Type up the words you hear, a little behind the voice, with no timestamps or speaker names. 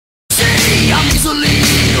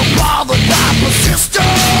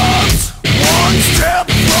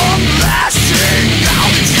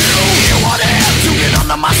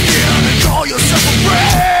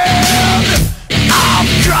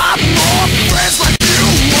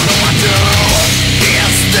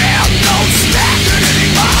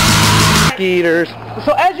cheaters.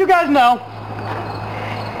 So as you guys know,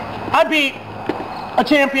 I beat a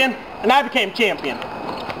champion, and I became champion.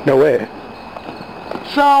 No way.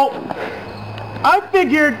 So I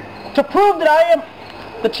figured to prove that I am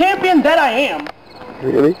the champion that I am,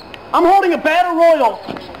 Really? I'm holding a battle royal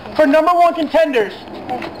for #1 contenders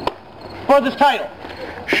for this title.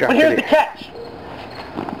 But here's the catch.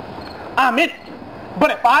 I'm in it. But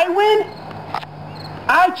if I win,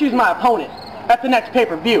 I choose my opponent at the next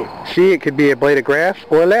pay-per-view. See, it could be a blade of grass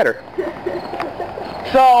or a ladder.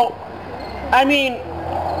 So, I mean...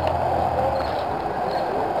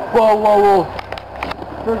 Whoa.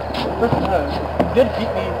 First, you did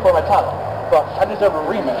beat me for my title, but I deserve a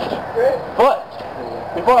rematch. But,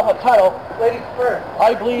 before I have a title,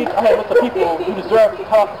 I believe I have with the people who deserve the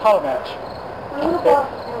title match.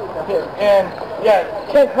 Okay. And, yeah,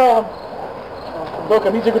 can't call him. Look,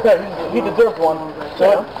 he's a good player. He deserves one.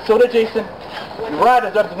 So did Jason. Ryan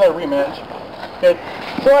deserves another rematch. Okay.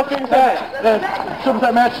 So I figured that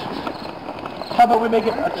super match. How about we make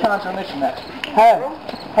it a challenge elimination match?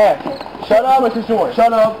 Hey. Shut up, Mr. Short.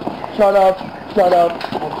 Shut up.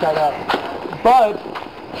 But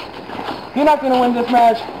you're not gonna win this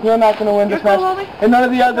match. You're not gonna win this match. And none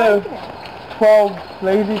of the other 12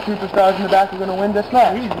 lazy superstars in the back are gonna win this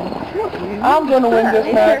match. I'm gonna win this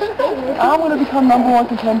match. I'm gonna become #1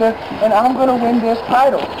 contender, and I'm gonna win this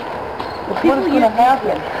title. That's what is gonna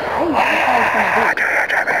happen.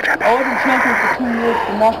 I wasn't champion for 2 years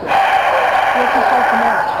for nothing. Let's just start the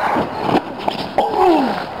match.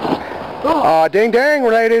 Ding ding,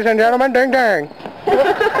 ladies and gentlemen, ding ding.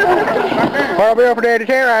 I'll be over there to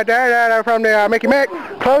tear right there from the Mickey Mick,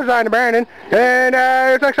 clothesline to Brandon, and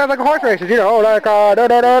it sounds like a horse races, you know, like coming in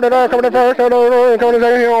first, coming in second,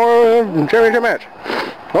 championship match.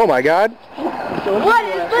 Oh my God. What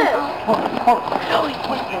is this?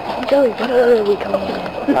 Joey, what are we coming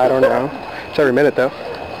in? I don't know. It's every minute though.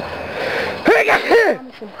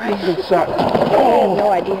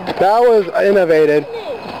 No idea. That was innovated.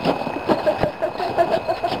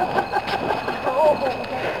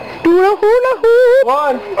 Hula hula hoop.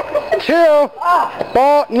 1, 2.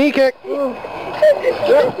 Ball, knee kick.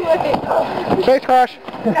 Face crash.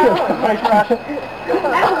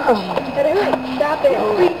 Stop it.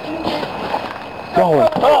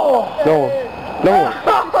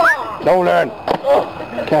 No one.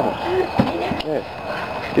 Kevin. Yeah.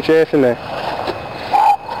 Get your ass in there.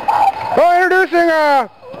 Oh, introducing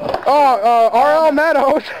R.L.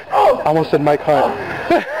 Meadows. I almost said Mike Hunt.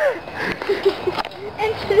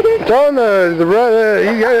 Tell him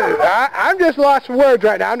I'm just lost for words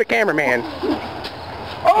right now. I'm the cameraman.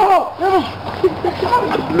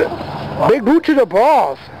 Big boot to the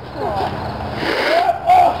balls.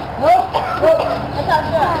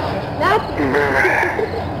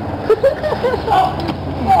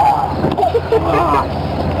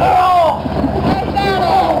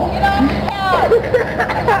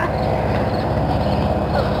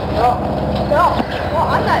 No,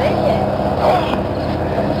 I'm not in yet.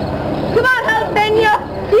 Come on, Jalapeno.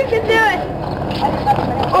 You can do it.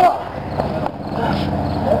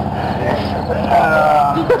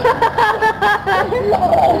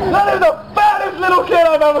 That is the baddest little kid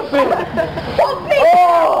I've ever seen.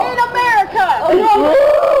 In America.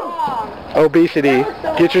 Obesity.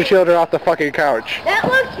 Get your children off the fucking couch. That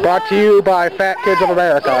looks Brought to you by Fat Kids of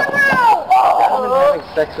America. Having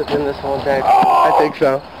sex with him this whole day. I think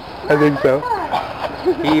so.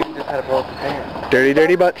 He just had a blow up his pants. Dirty,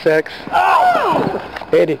 dirty butt sex.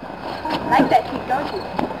 Eddie. like that kid, don't you?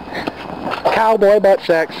 Cowboy butt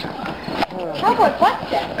sex. Cowboy butt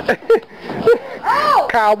sex. Oh!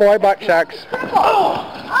 Cowboy butt sex. Oh!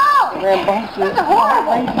 That's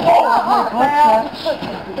horrible.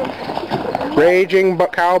 Raging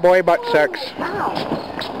cowboy butt sex. Wow.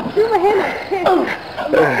 Do my hand. Get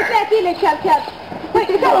back in there, Chub Chub. Wait,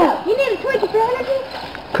 Chub, you need a twitch for energy?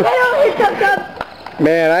 Get over here, Chub Chub.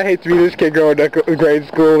 Man, I hate to be this kid going to grade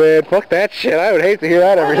school, man. Fuck that shit. I would hate to hear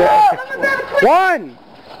that every day. 1,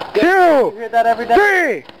 2, You hear that every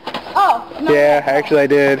day? 3. Oh, no. Yeah, actually I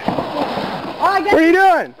did. Oh, I guess What are you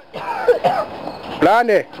doing?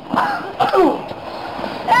 Blondie.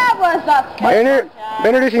 that was the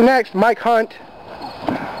Introducing next, Mike Hunt.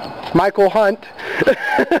 Michael Hunt.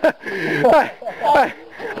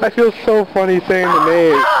 I feel so funny saying the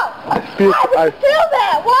name. Why would you feel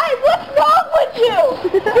that? Why? What's wrong with you?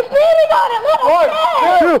 You're breathing on it.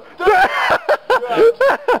 Let him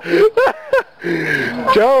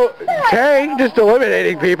Joe, Tay, just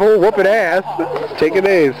eliminating people, whooping ass. Take it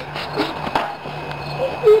easy.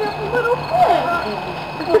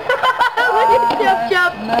 Look at Chub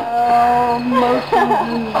Chub. No motion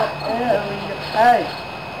in the area. Hey,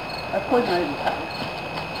 That's poison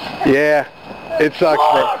ivy. Yeah, it sucks,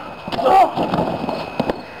 man.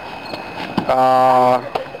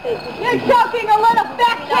 You're choking a little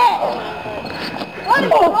fat kid! What is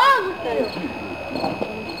wrong with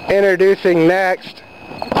you? Introducing next,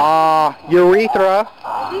 Urethra.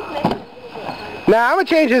 Now, I'm going to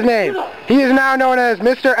change his name. He is now known as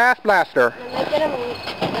Mr. Ass Blaster.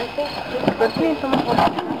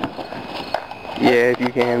 Yeah, if you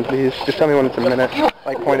can, please. Just tell me when it's a minute.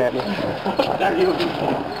 Like, point at me.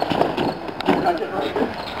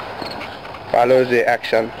 Follow the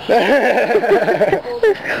action.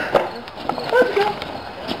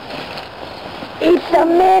 It's a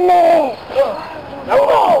minute!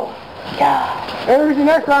 No! Who's the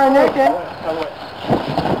next one, Nathan?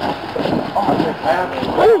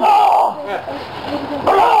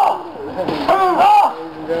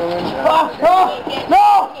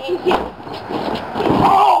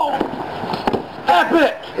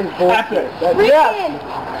 Epic! Epic! Freaking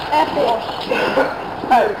epic!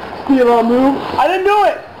 Hey, steal our move. I didn't do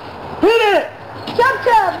it! He did it! Chub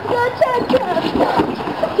chub! Go chub chub!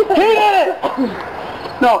 He did it!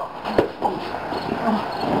 No.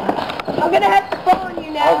 I'm gonna have to phone you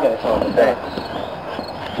now. Okay, so okay.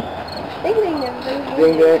 Ding ding ding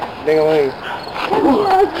Ding ding, ding-a-ling.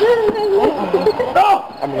 No!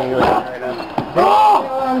 I'm gonna do it right now. No!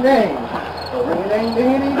 Ding, ding, ding,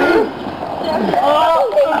 ding, ding, ding.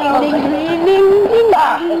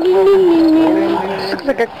 Looks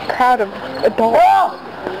like a crowd of adults. Do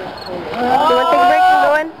you want to take a break and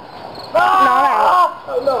go in? Not out.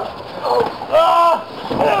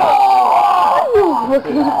 Look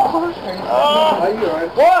at that. How you doing?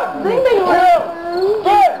 One! Ding ding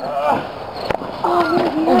ding. Oh,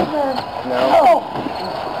 here's the... No.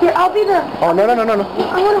 Here, I'll be the... Oh, no, no, no, no, no. I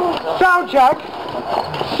want to... Sound check.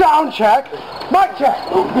 Sound check. Mic check.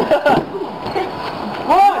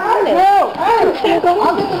 I'll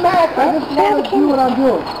I'll get the mask. I just want to do what I'm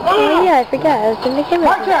doing. Oh, yeah, I forgot. I was in the camera.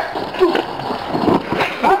 Mic check.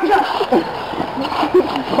 Mic check.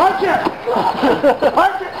 Mic check.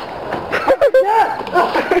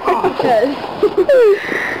 Mic check.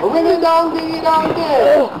 Ring a dong ding dong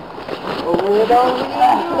ding. Ring a dong ding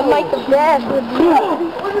dong. The mic the best with you.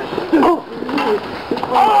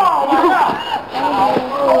 Oh my God!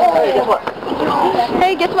 Hey, guess what?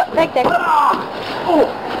 Hey, guess what? Back there. Oh!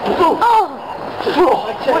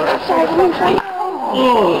 Sorry, come inside.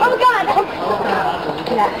 Oh my God!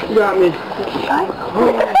 You got me.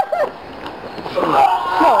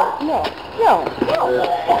 No.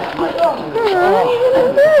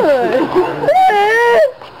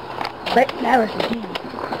 But that was the team.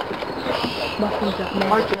 Muffins of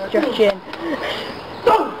mass destruction.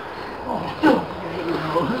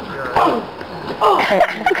 Right.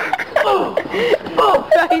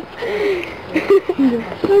 No.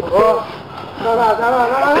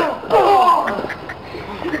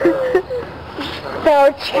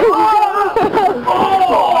 Ouch.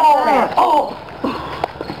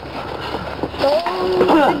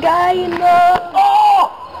 The guy in the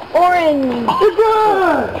orange.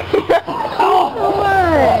 So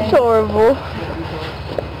much. It's horrible.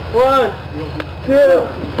 1, 2,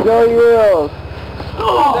 go Eels.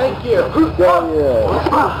 Thank you. Go Eels.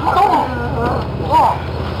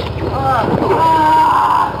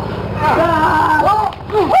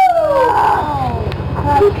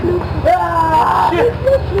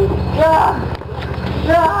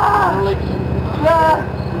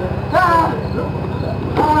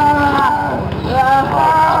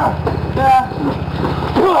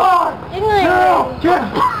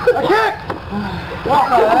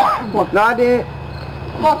 No, I didn't.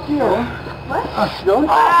 Fuck you. What?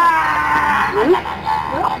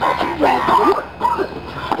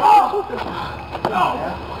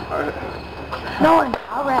 No one.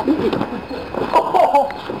 I'll wrap.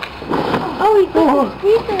 Oh, he took his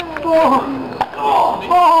pizza.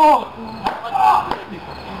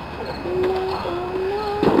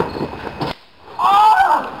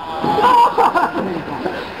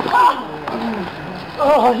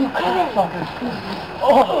 Oh, you cocksucker.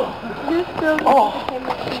 You're still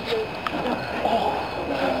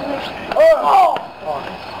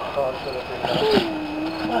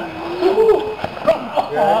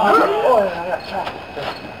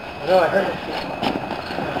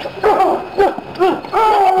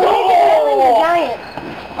giant.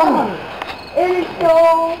 It is so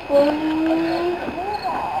funny.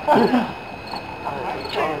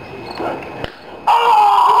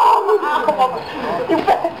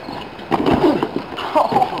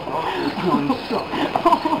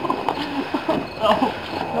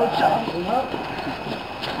 No chance.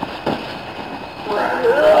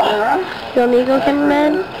 You want me to go,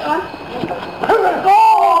 cameraman?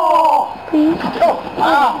 Please?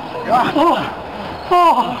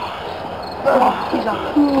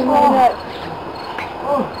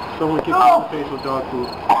 Someone kicked me in the face with dog food.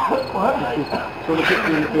 What? Someone kicked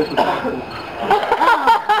me in the face with dog food.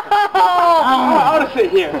 I want to sit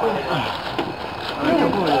here.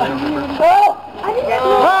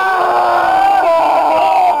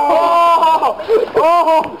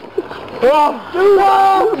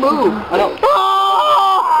 Move! I don't.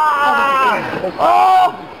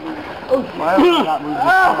 Why have we not moved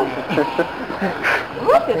this?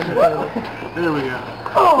 There we go.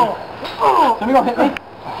 Somebody gonna hit me?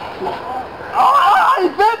 He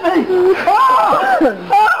bit me!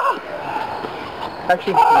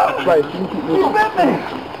 Actually, right, you can keep moving. He bit me!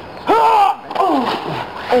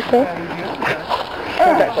 Okay.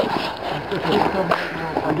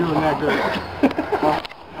 I'm doing that good.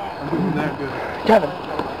 I'm doing that good. Kevin.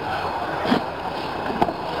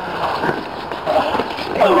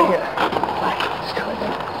 Over here.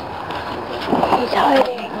 He's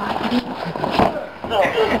hiding.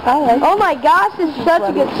 Oh my gosh, this is such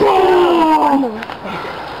a good song.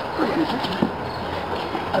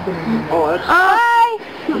 Oh, that's... Hi!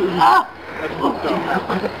 That's fucked up.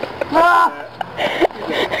 What?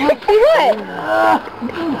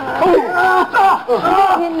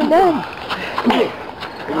 In the gun.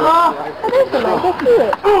 There's somebody, let's do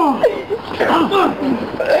it.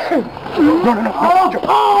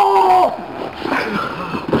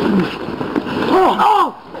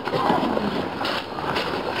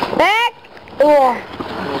 Back! Oh.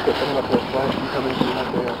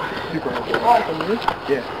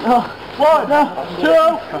 Yeah. 1, 2,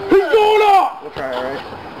 he's going up! We'll try it, right?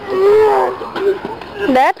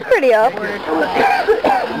 That's pretty up.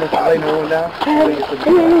 Lay no one down. Yeah.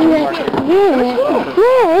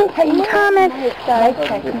 Hey, comment. Like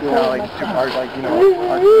too hard, like, you know,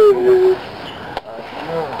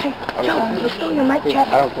 Joe, let's go your mic check. I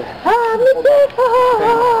don't care.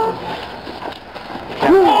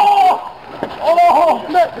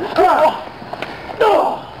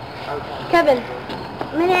 Kevin,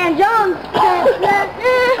 Man Jones.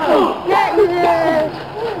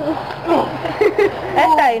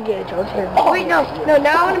 That's not Indiana Jones here. Wait, no,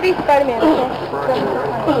 now I want to be Spider-Man.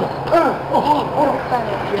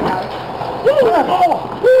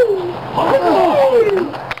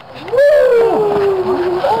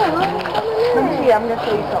 Let me see, I'm going to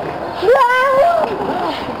show you something.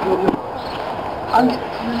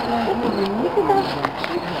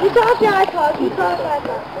 You talk, yeah, I talk. You talk, I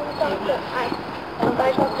talk.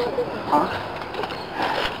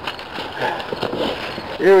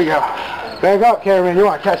 Here we go. Back up, cameraman. You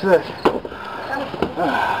want to catch this?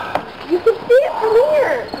 You can see it from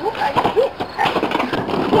here. Look, I can't.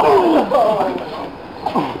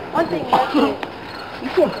 One thing, you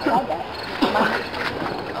can't tell that.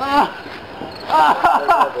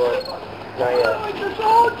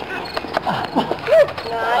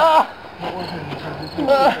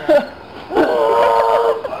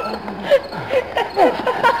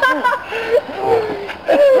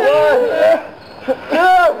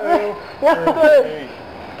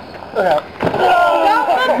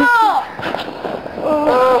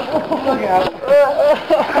 Not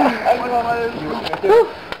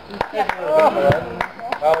yet.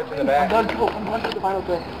 Oh, it's in the back. I'm going to the final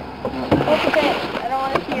thing. Okay, I don't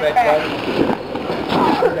want to see your back.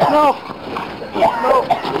 No!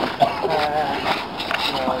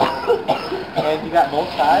 And you got both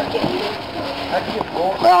sides? How'd you get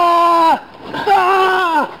both?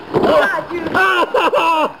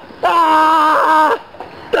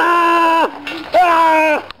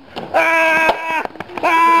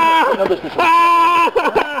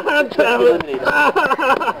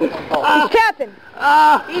 He's tapping.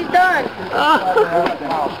 He's done.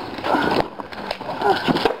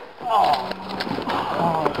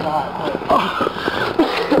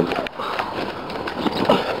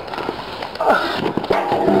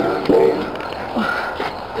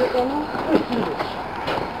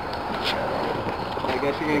 I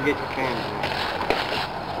guess you're gonna get your fans.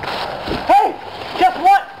 Hey! Guess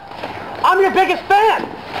what? I'm your biggest fan!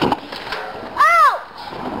 Ouch!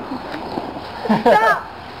 Stop!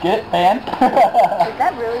 Get it, fan? Is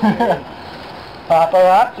that really good?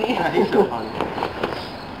 Paparazzi. He's so funny.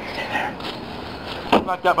 Stay there.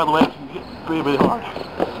 Like that, by the way, can get really, really hard.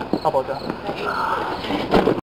 How about that?